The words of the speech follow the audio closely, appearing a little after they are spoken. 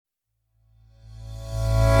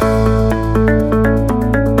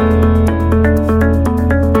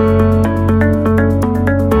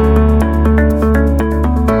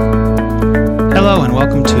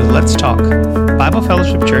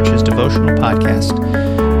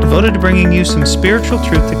podcast, devoted to bringing you some spiritual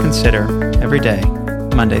truth to consider every day,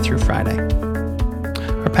 Monday through Friday.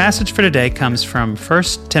 Our passage for today comes from 1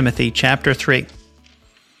 Timothy chapter 3,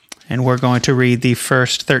 and we're going to read the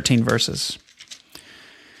first 13 verses. It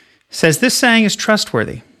says, "This saying is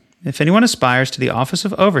trustworthy. If anyone aspires to the office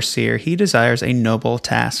of overseer, he desires a noble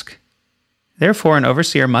task. Therefore, an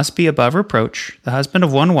overseer must be above reproach, the husband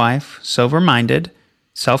of one wife, sober-minded,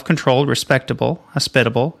 self-controlled, respectable,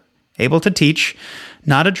 hospitable, able to teach,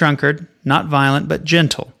 not a drunkard, not violent, but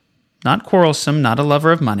gentle, not quarrelsome, not a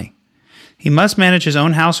lover of money. He must manage his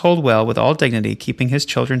own household well with all dignity, keeping his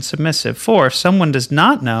children submissive. For if someone does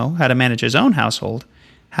not know how to manage his own household,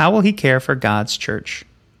 how will he care for God's church?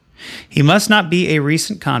 He must not be a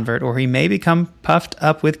recent convert, or he may become puffed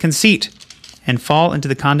up with conceit and fall into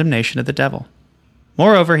the condemnation of the devil.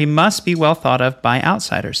 Moreover, he must be well thought of by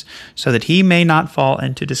outsiders, so that he may not fall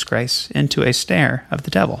into disgrace, into a snare of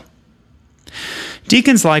the devil.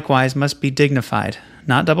 Deacons likewise must be dignified,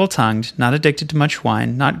 not double-tongued, not addicted to much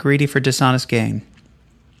wine, not greedy for dishonest gain.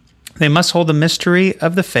 They must hold the mystery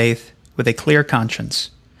of the faith with a clear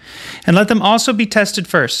conscience. And let them also be tested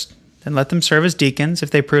first, then let them serve as deacons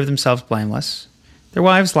if they prove themselves blameless. Their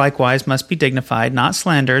wives likewise must be dignified, not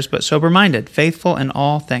slanderers, but sober-minded, faithful in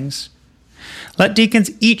all things. Let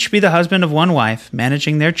deacons each be the husband of one wife,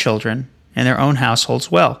 managing their children and their own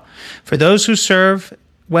households well. For those who serve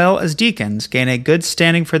well as deacons gain a good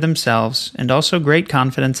standing for themselves and also great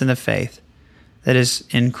confidence in the faith that is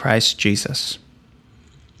in Christ Jesus."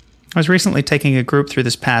 I was recently taking a group through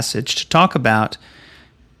this passage to talk about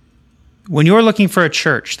when you're looking for a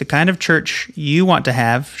church, the kind of church you want to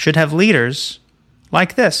have should have leaders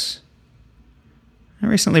like this. I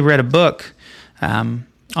recently read a book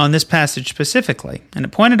on this passage specifically, and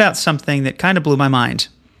it pointed out something that kind of blew my mind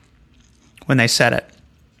when they said it.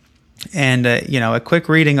 And, a quick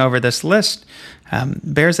reading over this list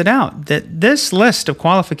bears it out, that this list of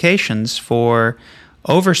qualifications for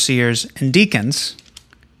overseers and deacons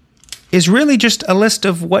is really just a list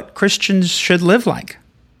of what Christians should live like.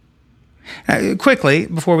 Quickly,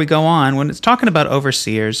 before we go on, when it's talking about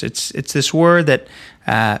overseers, it's this word that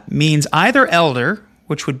means either elder,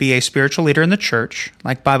 which would be a spiritual leader in the church.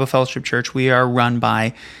 Like Bible Fellowship Church, we are run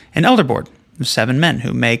by an elder board of 7 men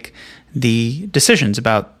who make the decisions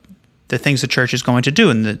about the things the church is going to do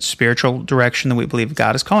in the spiritual direction that we believe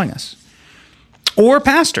God is calling us. Or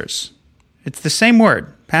pastors. It's the same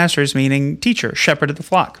word. Pastors meaning teacher, shepherd of the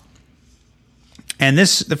flock. And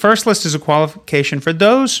the first list is a qualification for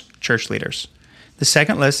those church leaders. The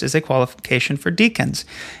second list is a qualification for deacons.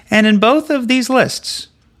 And in both of these lists,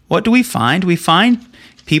 what do we find? We find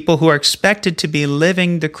people who are expected to be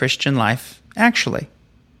living the Christian life actually.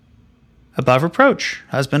 Above reproach,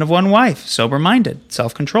 husband of one wife, sober-minded,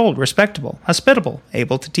 self-controlled, respectable, hospitable,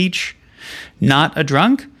 able to teach, not a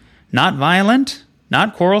drunk, not violent,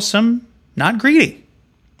 not quarrelsome, not greedy,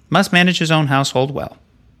 must manage his own household well.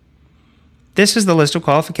 This is the list of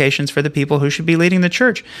qualifications for the people who should be leading the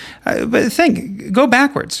church. But go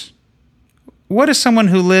backwards. What is someone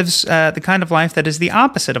who lives the kind of life that is the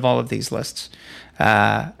opposite of all of these lists?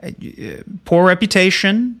 Poor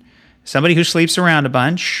reputation, somebody who sleeps around a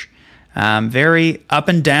bunch, very up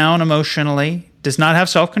and down emotionally, does not have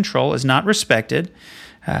self-control, is not respected,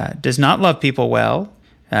 does not love people well,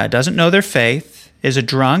 doesn't know their faith, is a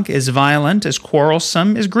drunk, is violent, is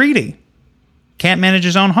quarrelsome, is greedy, can't manage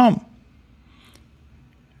his own home.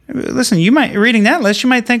 Listen, reading that list, you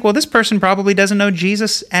might think, well, this person probably doesn't know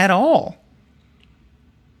Jesus at all.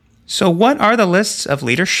 So what are the lists of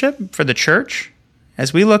leadership for the church?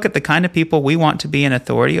 As we look at the kind of people we want to be in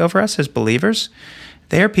authority over us as believers,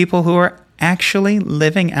 they are people who are actually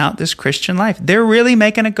living out this Christian life. They're really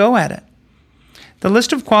making a go at it. The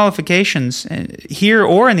list of qualifications here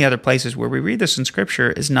or in the other places where we read this in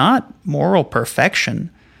Scripture is not moral perfection,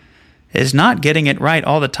 is not getting it right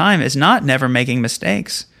all the time, is not never making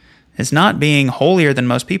mistakes, is not being holier than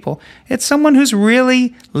most people. It's someone who's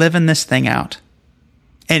really living this thing out.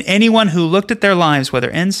 And anyone who looked at their lives, whether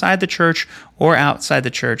inside the church or outside the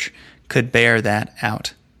church, could bear that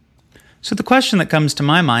out. So the question that comes to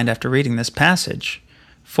my mind after reading this passage,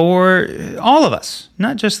 for all of us,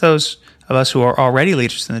 not just those of us who are already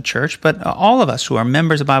leaders in the church, but all of us who are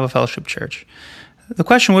members of Bible Fellowship Church, the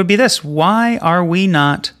question would be this: why are we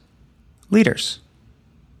not leaders?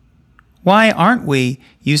 Why aren't we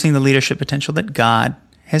using the leadership potential that God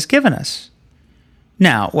has given us?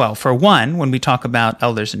 Now, well, for one, when we talk about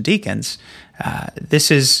elders and deacons,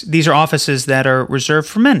 these are offices that are reserved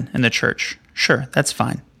for men in the church. Sure, that's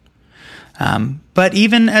fine. But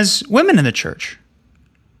even as women in the church,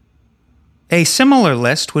 a similar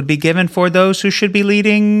list would be given for those who should be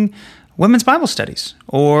leading women's Bible studies,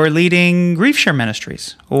 or leading grief share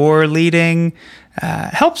ministries, or leading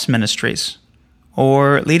helps ministries,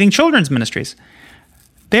 or leading children's ministries.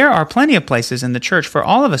 There are plenty of places in the church for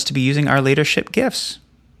all of us to be using our leadership gifts.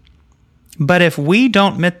 But if we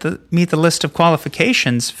don't meet the list of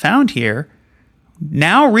qualifications found here,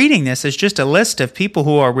 now reading this as just a list of people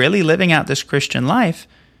who are really living out this Christian life,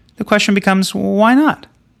 the question becomes, why not?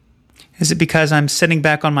 Is it because I'm sitting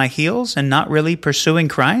back on my heels and not really pursuing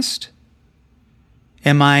Christ?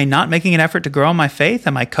 Am I not making an effort to grow in my faith?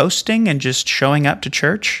 Am I coasting and just showing up to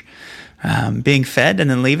church, being fed and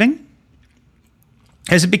then leaving?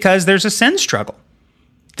 Is it because there's a sin struggle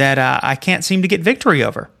that I can't seem to get victory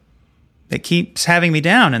over, that keeps having me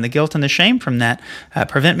down, and the guilt and the shame from that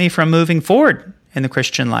prevent me from moving forward in the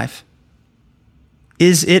Christian life?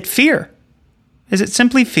 Is it fear? Is it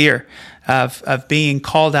simply fear of being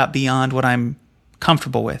called out beyond what I'm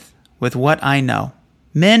comfortable with what I know?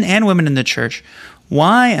 Men and women in the church,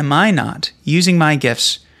 why am I not using my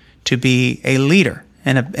gifts to be a leader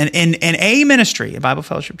in a ministry, a Bible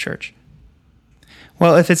Fellowship Church?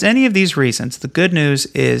 Well, if it's any of these reasons, the good news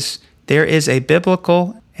is there is a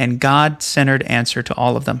biblical and God-centered answer to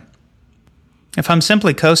all of them. If I'm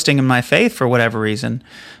simply coasting in my faith for whatever reason,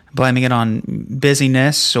 blaming it on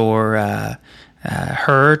busyness or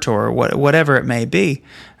hurt or whatever it may be,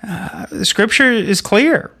 the Scripture is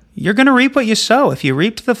clear. You're going to reap what you sow. If you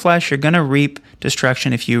reap to the flesh, you're going to reap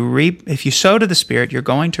destruction. If you sow to the Spirit, you're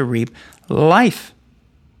going to reap life.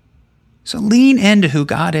 So lean into who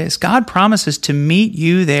God is. God promises to meet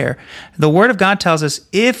you there. The Word of God tells us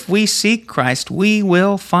if we seek Christ, we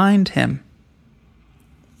will find Him.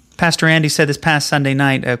 Pastor Andy said this past Sunday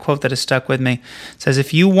night, a quote that has stuck with me. It says,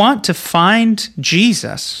 if you want to find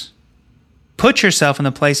Jesus, put yourself in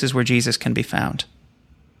the places where Jesus can be found.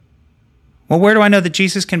 Well, where do I know that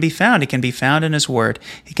Jesus can be found? He can be found in His Word.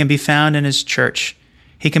 He can be found in His church.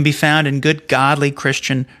 He can be found in good, godly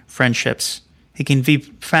Christian friendships. He can be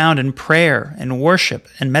found in prayer and worship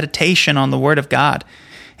and meditation on the Word of God.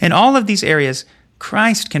 In all of these areas,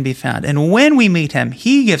 Christ can be found. And when we meet Him,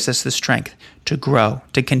 He gives us the strength to grow,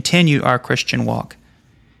 to continue our Christian walk.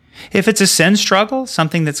 If it's a sin struggle,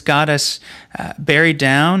 something that's got us buried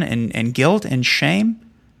down in guilt and shame,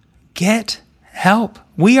 get help.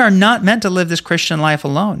 We are not meant to live this Christian life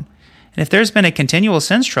alone. And if there's been a continual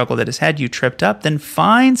sin struggle that has had you tripped up, then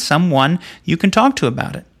find someone you can talk to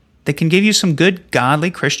about it, that can give you some good,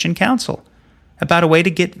 godly Christian counsel about a way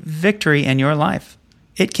to get victory in your life.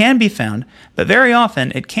 It can be found, but very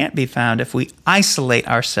often it can't be found if we isolate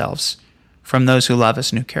ourselves from those who love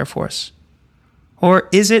us and who care for us. Or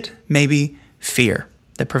is it maybe fear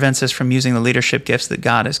that prevents us from using the leadership gifts that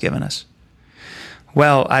God has given us?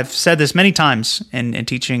 Well, I've said this many times in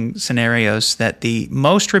teaching scenarios that the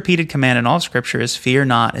most repeated command in all of Scripture is fear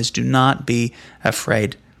not, is do not be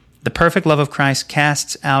afraid. The perfect love of Christ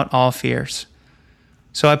casts out all fears.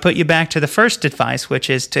 So I put you back to the first advice, which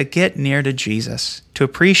is to get near to Jesus, to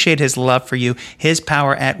appreciate His love for you, His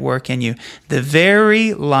power at work in you. The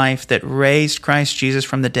very life that raised Christ Jesus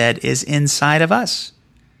from the dead is inside of us.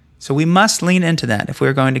 So we must lean into that if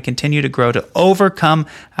we're going to continue to grow, to overcome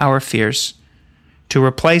our fears, to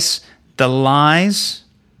replace the lies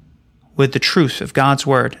with the truth of God's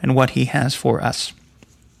Word and what He has for us.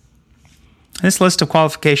 This list of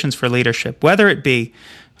qualifications for leadership, whether it be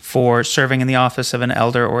for serving in the office of an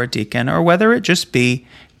elder or a deacon, or whether it just be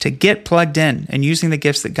to get plugged in and using the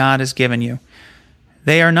gifts that God has given you,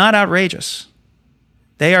 they are not outrageous.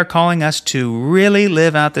 They are calling us to really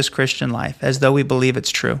live out this Christian life as though we believe it's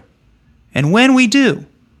true. And when we do,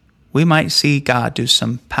 we might see God do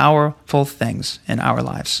some powerful things in our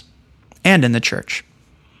lives and in the church.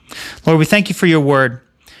 Lord, we thank You for Your Word.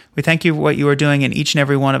 We thank You for what You are doing in each and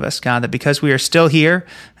every one of us, God, that because we are still here,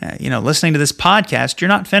 listening to this podcast, You're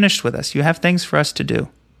not finished with us. You have things for us to do.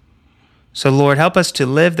 So, Lord, help us to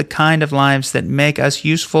live the kind of lives that make us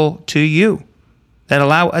useful to You, that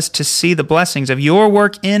allow us to see the blessings of Your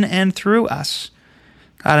work in and through us.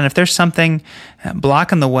 God, and if there's something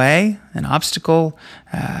blocking the way, an obstacle,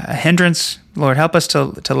 a hindrance, Lord, help us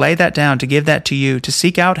to lay that down, to give that to You, to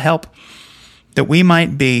seek out help, that we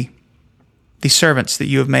might be the servants that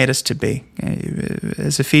You have made us to be.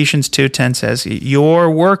 As Ephesians 2:10 says,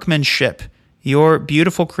 Your workmanship, Your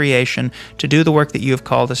beautiful creation, to do the work that You have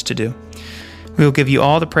called us to do. We will give You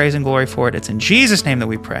all the praise and glory for it. It's in Jesus' name that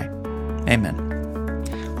we pray. Amen.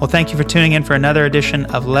 Well, thank you for tuning in for another edition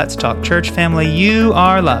of Let's Talk Church, family. You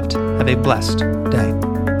are loved. Have a blessed day.